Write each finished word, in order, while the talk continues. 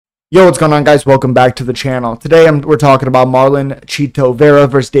Yo, what's going on, guys? Welcome back to the channel. Today we're talking about Marlon Vera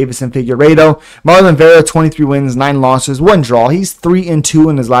versus Deiveson Figueiredo. Marlon Vera, 23 wins, 9 losses, 1 draw. He's 3-2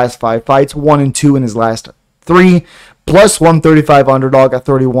 in his last 5 fights, 1-2 in his last 3, plus 135 underdog at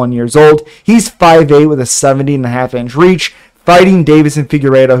 31 years old. He's 5'8 with a 70.5-inch reach, fighting Deiveson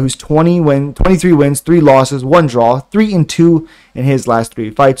Figueiredo, who's 23 wins, 3 losses, 1 draw, 3-2 in his last 3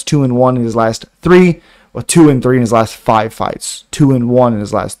 fights, 2-1 in his last 3. Well, 2-3 in his last 5 fights. 2-1 in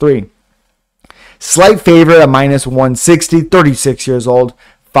his last 3. Slight favorite at minus 160. 36 years old.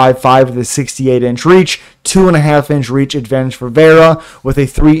 5'5 with a 68-inch reach. 2.5-inch reach advantage for Vera, with a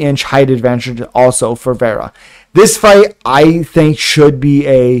 3-inch height advantage also for Vera. This fight, I think, should be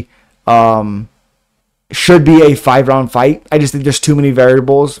a 5-round fight. I just think there's too many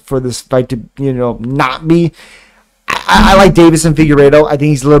variables for this fight to, not be. I like Deiveson Figueiredo. I think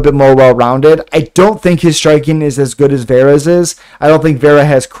he's a little bit more well-rounded. I don't think his striking is as good as Vera's is. I don't think Vera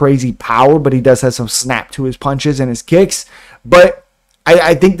has crazy power, but he does have some snap to his punches and his kicks. But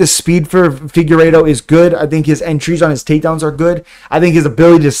I think the speed for Figueiredo is good. I think his entries on his takedowns are good. I think his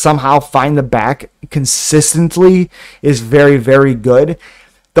ability to somehow find the back consistently is very, very good.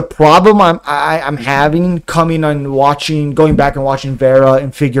 The problem I'm having going back and watching Vera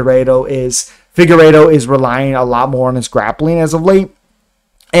and Figueiredo is relying a lot more on his grappling as of late.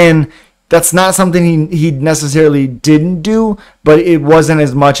 And that's not something he necessarily didn't do, but it wasn't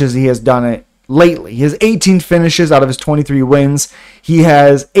as much as he has done it lately. He has 18 finishes out of his 23 wins. He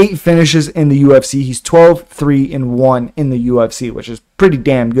has 8 finishes in the UFC. He's 12-3-1 in the UFC, which is pretty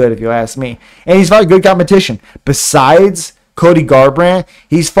damn good if you ask me. And he's fought good competition. Besides Cody Garbrandt,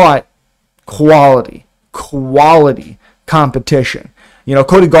 he's fought quality competition.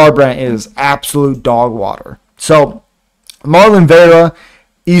 Cody Garbrandt is absolute dog water. So, Marlon Vera,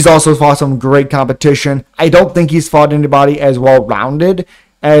 he's also fought some great competition. I don't think he's fought anybody as well-rounded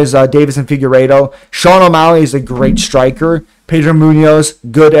as Deiveson Figueiredo. Sean O'Malley is a great striker. Pedro Munoz,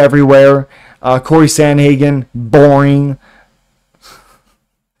 good everywhere. Corey Sandhagen, boring.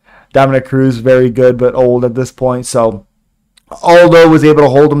 Dominic Cruz, very good, but old at this point. So, Aldo was able to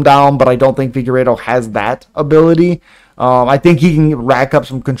hold him down, but I don't think Figueiredo has that ability. I think he can rack up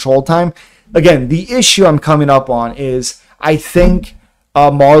some control time. Again, the issue I'm coming up on is I think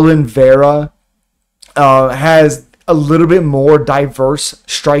Marlon Vera has a little bit more diverse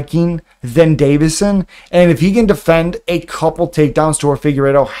striking than Deiveson. And if he can defend a couple takedowns to where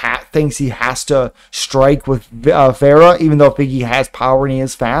Figueiredo thinks he has to strike with Vera, even though Figgy has power and he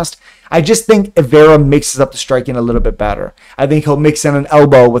is fast, I just think if Vera mixes up the striking a little bit better. I think he'll mix in an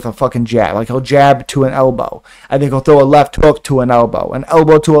elbow with a fucking jab. Like, he'll jab to an elbow. I think he'll throw a left hook to an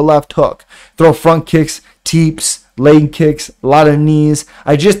elbow to a left hook. Throw front kicks, teeps, leg kicks, a lot of knees.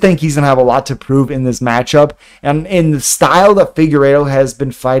 I just think he's going to have a lot to prove in this matchup. And in the style that Figueiredo has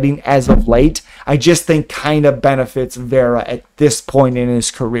been fighting as of late, I just think kind of benefits Vera at this point in his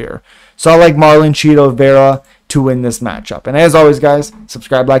career. So I like Marlon Vera to win this matchup. And as always, guys,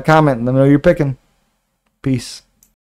 subscribe, like, comment, and let me know who you're picking. Peace.